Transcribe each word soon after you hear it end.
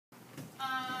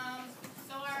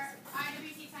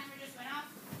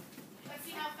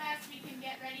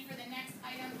get ready for the next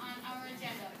item on our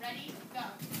agenda. Ready? Go.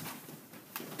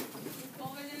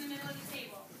 Folders in the middle of the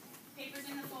table. Papers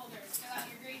in the folders. Fill out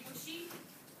your grade book sheet.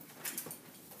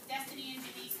 Destiny and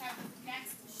Janice have the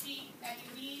next sheet that you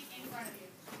need in front of you.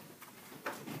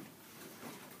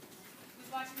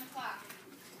 Who's watching the clock?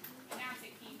 Announce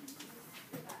it, Keith.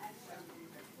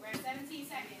 We're at 17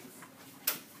 seconds.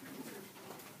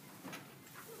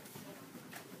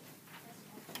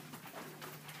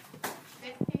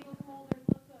 This table folders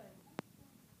look good.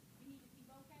 You need to see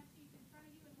vocab sheets in front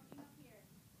of you and looking up here.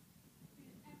 As soon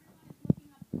as everyone is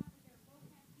looking up front with their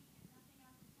vocab sheet and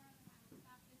nothing else in front of them, I will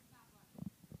stop this stopwatch.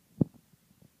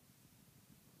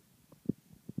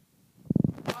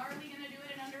 Are we going to do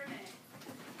it in under a minute?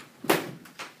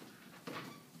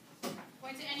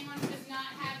 Point to anyone who does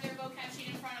not have their vocab sheet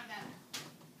in front of them.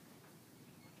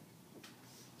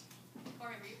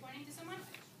 Corey, were you pointing to someone?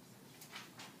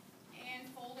 And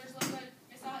folders look good.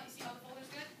 Miss Stahlhut, you see all the folders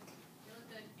good? They look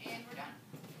good. And we're done.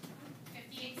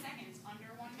 58 seconds,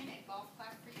 under 1 minute. Golf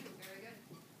clap for you. Very good.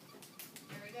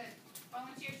 Very good.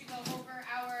 Volunteers to go over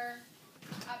our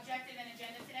objective and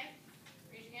agenda today.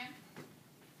 Raise your hand.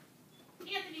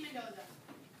 Anthony Mendoza.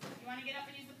 You want to get up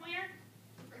and use the pointer?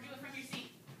 Or do it from your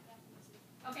seat?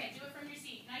 Okay, do it from your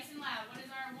seat. Nice and loud. What is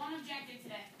our one objective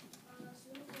today?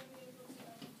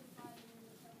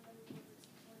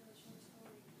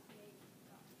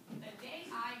 The day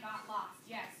I got lost.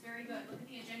 Yes, very good. Look at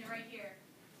the agenda right here.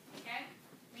 Okay?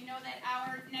 We know that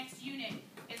our next unit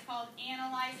is called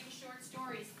Analyzing Short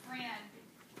Stories. Fran,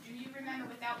 do you remember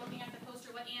without looking at the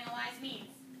poster what analyze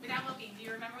means? Without looking. Do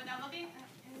you remember without looking?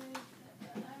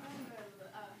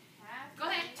 Go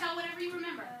ahead. Tell whatever you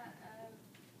remember.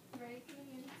 Breaking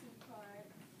into parts.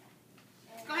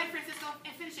 Go ahead, Francisco,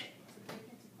 and finish it. To break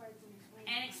into parts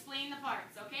And explain the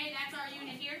parts. Okay? That's our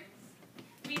unit here.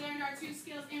 We learned our two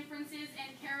skills, inferences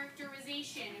and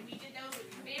characterization, and we did those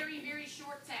with very, very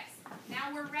short text.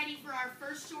 Now we're ready for our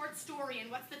first short story,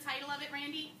 and what's the title of it,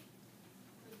 Randy?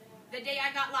 The Day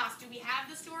I Got Lost. Do we have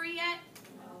the story yet?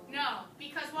 No.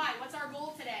 Because why? What's our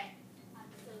goal today?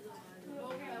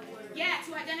 Yeah,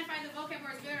 to identify the vocab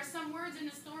words. There are some words in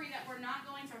the story that we're not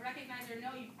going to recognize or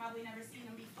know. You've probably never seen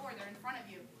them before. They're in front of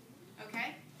you.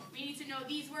 Okay? We need to know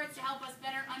these words to help us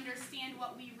better understand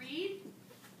what we read.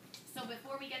 So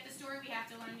before we get the story, we have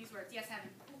to learn these words. Yes, Heaven?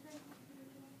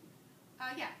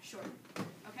 Yeah, sure.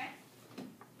 Okay?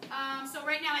 So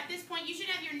right now, at this point, you should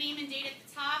have your name and date at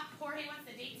the top. Jorge, what's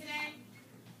the date today?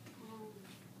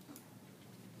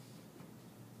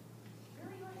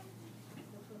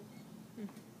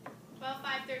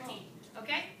 12/5/13.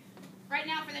 Okay? Right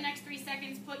now, for the next 3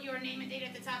 seconds, put your name and date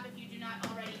at the top if you do not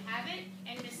already have it.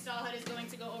 And Ms. Stahlhut is going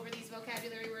to go over these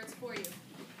vocabulary words for you.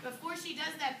 Before she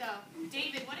does that, though,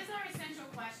 David, what is our essential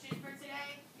question for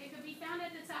today? It could be found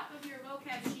at the top of your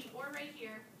vocab sheet or right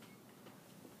here.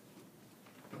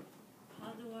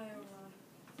 How do I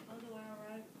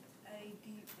arrive at a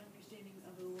deep understanding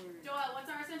of a word? Joel,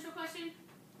 what's our essential question?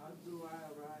 How do I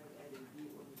arrive at a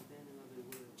deep understanding of a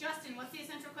word? Justin, what's the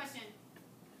essential question?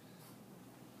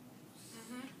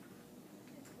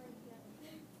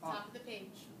 Top of the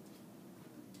page.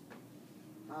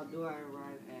 How do I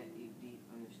arrive at a deep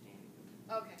understanding?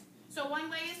 Okay. So one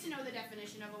way is to know the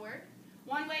definition of a word.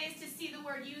 One way is to see the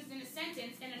word used in a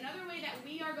sentence. And another way that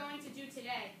we are going to do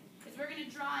today is we're going to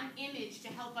draw an image to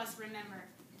help us remember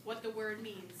what the word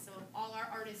means. So all our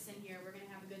artists in here, we're going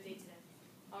to have a good day today.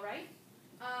 All right?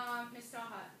 Ms.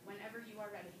 Stahlhut, whenever you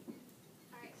are ready.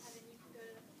 All right, Heaven, you can go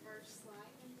to the first slide.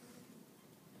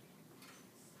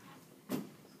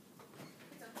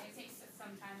 It's okay. It takes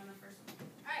some time on the first one.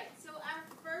 All right, so our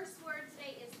first word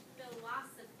today is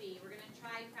philosophy. We're going to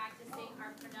try practicing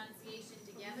our pronunciation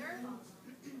together.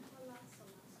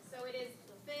 So it is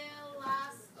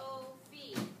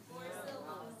philosophy. 4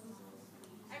 syllables.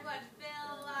 Everyone,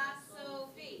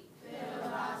 philosophy.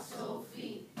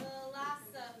 Philosophy.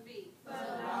 Philosophy.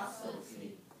 Philosophy.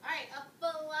 All right, a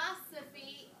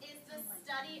philosophy is the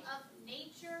study of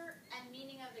nature and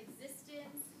meaning of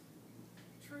existence,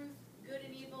 truth, good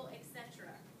and evil, etc.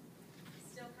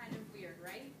 Still kind of weird,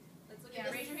 right? Let's look Yeah,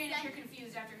 at raise your hand if you're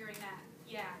confused after hearing that.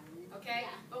 Yeah. Okay?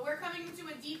 Yeah. But we're coming to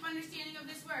a deep understanding of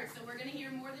this word, so we're going to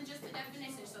hear more than just the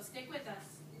definition, so stick with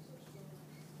us.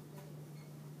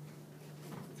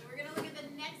 So we're going to look at the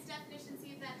next definition,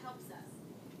 see if that helps us.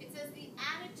 It says the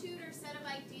attitude or set of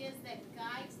ideas that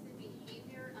guides the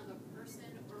behavior of a person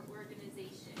or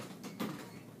organization.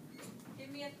 Give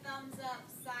me a thumbs up,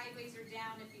 sideways or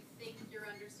down if you think you're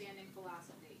understanding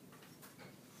philosophy.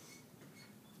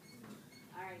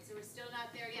 All right, so we're still not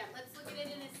there yet. Let's look at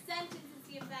it in a sentence and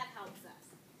see if that helps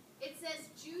us. It says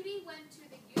Judy went to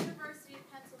the University of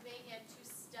Pennsylvania to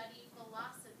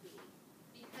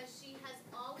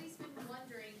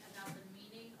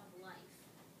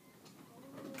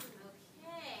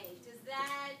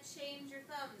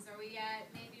we at,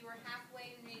 maybe we're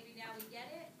halfway, maybe now we get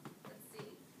it? Let's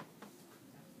see.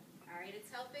 Alright,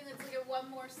 it's helping. Let's look at one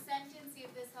more sentence, see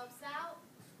if this helps out.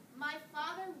 My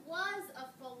father was a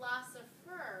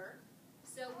philosopher,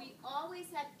 so we always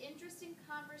had interesting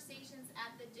conversations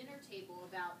at the dinner table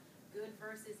about good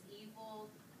versus evil,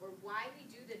 or why we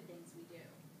do the things we do.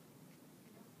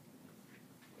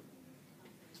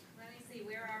 Let me see,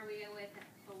 where are we with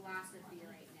philosophy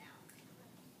right now?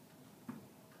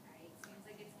 Alright, seems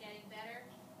like it's getting better.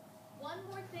 One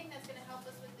more thing that's going to help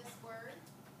us with this word.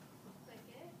 Click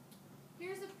it.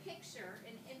 Here's a picture,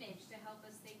 an image to help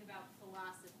us think about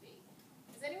philosophy.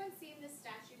 Has anyone seen this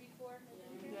statue before?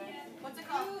 Yeah. What's it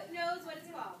called? Who knows what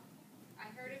it's called? I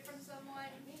heard it from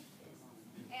someone.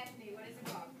 Anthony, what is it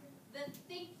called? The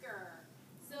Thinker.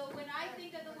 So when I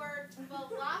think of the word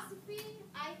philosophy,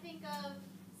 I think of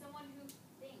someone who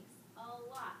thinks a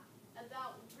lot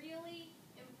about really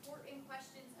important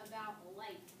questions about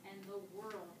life and the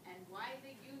world and why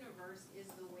the universe is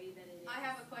the way that it is. I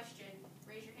have a question.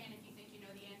 Raise your hand if you think you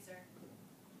know the answer.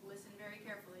 Listen very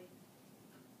carefully.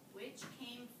 Which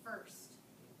came first?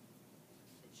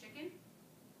 The chicken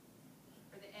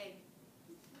or the egg?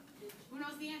 Who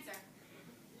knows the answer?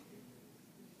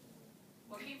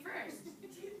 What came first?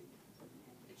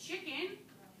 The chicken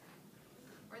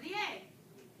or the egg?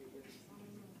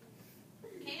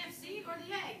 KFC or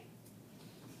the egg?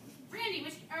 Randy,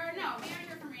 we haven't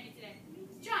heard from Randy today.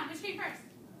 John, which came first?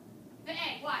 The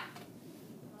egg. Why?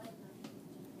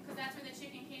 Because that's where the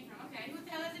chicken came from. Okay, who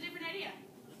has a different idea?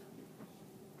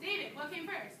 David, what came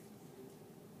first?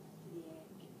 The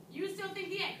egg. You still think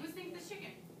the egg. Who thinks the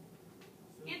chicken?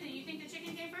 Anthony, you think the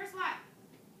chicken came first? Why?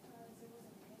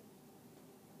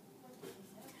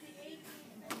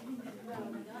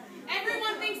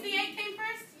 Everyone thinks the egg came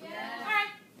first? Yeah. All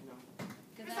right. No.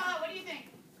 Priscilla, what do you think?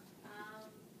 I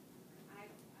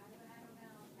don't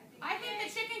know. I think the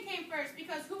chicken came first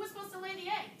because who was supposed to lay the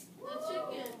egg? The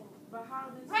chicken. But how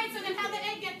does Right, so then how'd the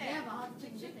egg get there? The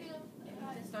chicken.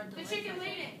 The chicken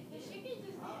laid it.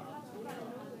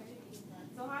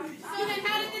 So how did So then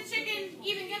how did the chicken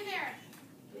even get there?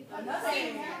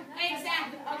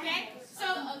 Exactly, okay?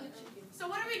 So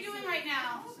what are we doing right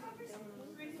now?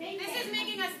 This is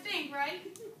making us think,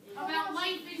 right? About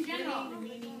life in general.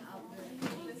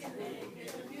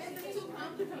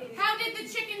 How did the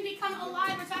chicken become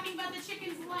alive? We're talking about the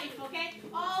chicken's life, okay?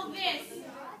 All this.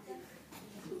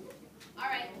 All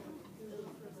right.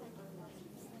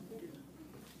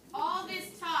 All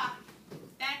this talk,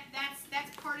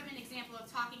 that's part of an example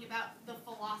of talking about the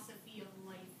philosophy of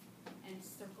life and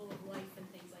circle of life and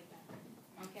things like that.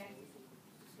 Okay?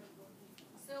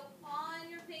 So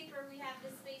on your paper, we have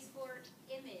the space for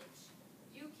image.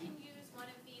 You can use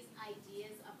one of these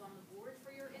ideas up on the board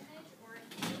for your image, or if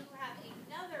you have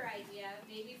another idea,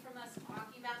 maybe from us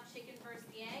talking about chicken versus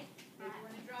the egg, maybe you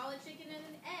want to draw a chicken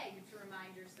and an egg to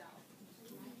remind yourself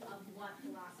of what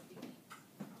philosophy means.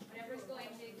 Whatever's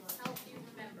going to help you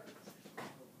remember.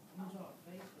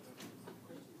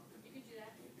 You could do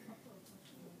that.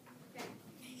 Okay.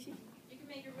 You can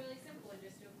make it really simple and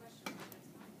just do a question mark. That's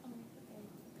fine.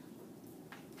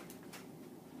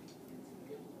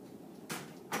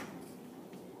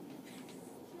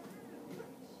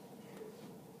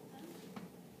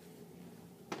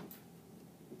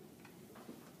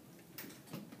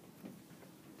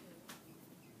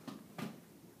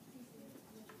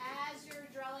 As you're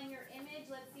drawing your image,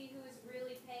 let's see who is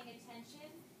really paying attention.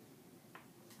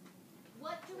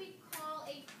 What do we call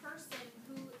a person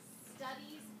who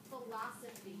studies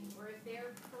philosophy, or if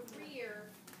their career